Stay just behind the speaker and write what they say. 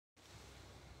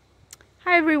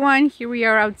Hi everyone, here we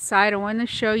are outside. I want to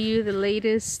show you the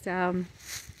latest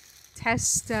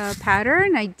test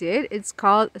pattern I did. It's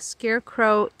called a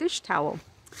Scarecrow Dish Towel,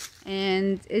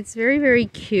 and it's very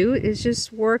cute. It's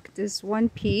just worked as one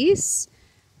piece,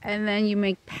 and then you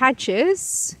make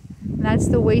patches. And that's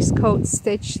the waistcoat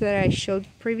stitch that I showed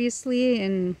previously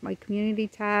in my community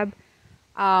tab.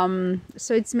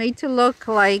 So it's made to look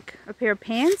like a pair of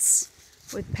pants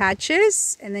with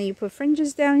patches, and then you put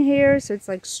fringes down here, so it's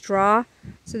like straw.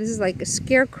 So this is like a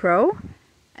scarecrow.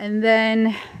 And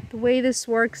then the way this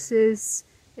works is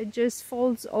it just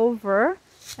folds over,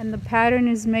 and the pattern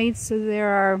is made so there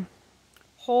are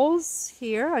holes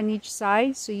here on each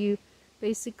side. So you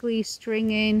basically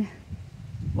string in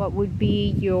what would be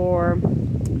your,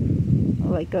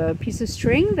 like a piece of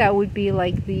string that would be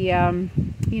like the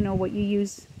you know, what you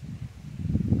use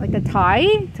like a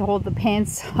tie to hold the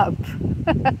pants up.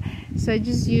 So I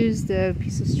just used a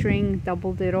piece of string,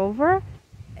 doubled it over,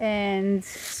 and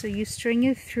so you string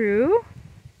it through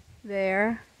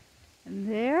there and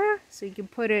there, so you can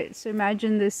put it, so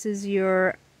imagine this is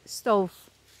your stove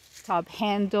top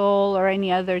handle or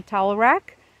any other towel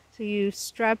rack. So you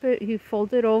strap it, you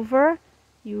fold it over,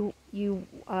 you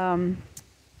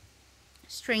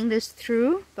string this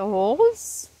through the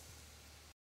holes,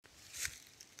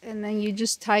 and then you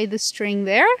just tie the string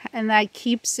there, and that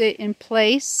keeps it in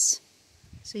place,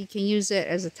 so you can use it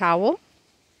as a towel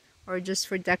or just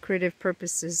for decorative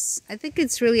purposes. I think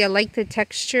it's really, I like the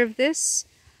texture of this.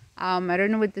 I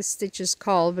don't know what this stitch is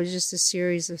called, but it's just a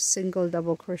series of single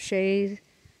double crochet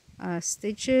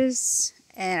stitches,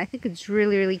 and I think it's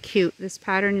really cute. This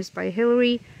pattern is by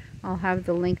Hillary. I'll have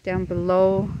the link down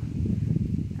below.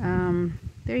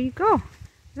 There you go.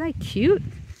 Isn't that cute?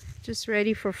 Just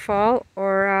ready for fall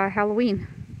or Halloween.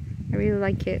 I really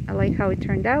like it. I like how it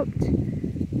turned out,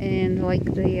 and I like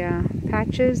the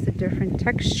patches, the different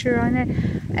texture on it.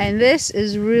 And this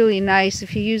is really nice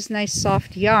if you use nice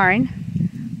soft yarn.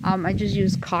 I just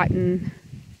use cotton,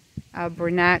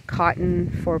 Bernat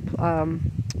cotton for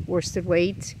worsted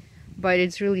weight, but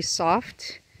it's really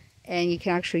soft, and you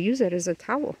can actually use it as a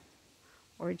towel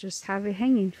or just have it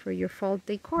hanging for your fall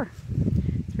decor.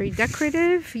 It's very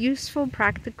decorative, useful,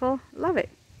 practical. Love it.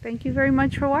 Thank you very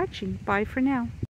much for watching. Bye for now.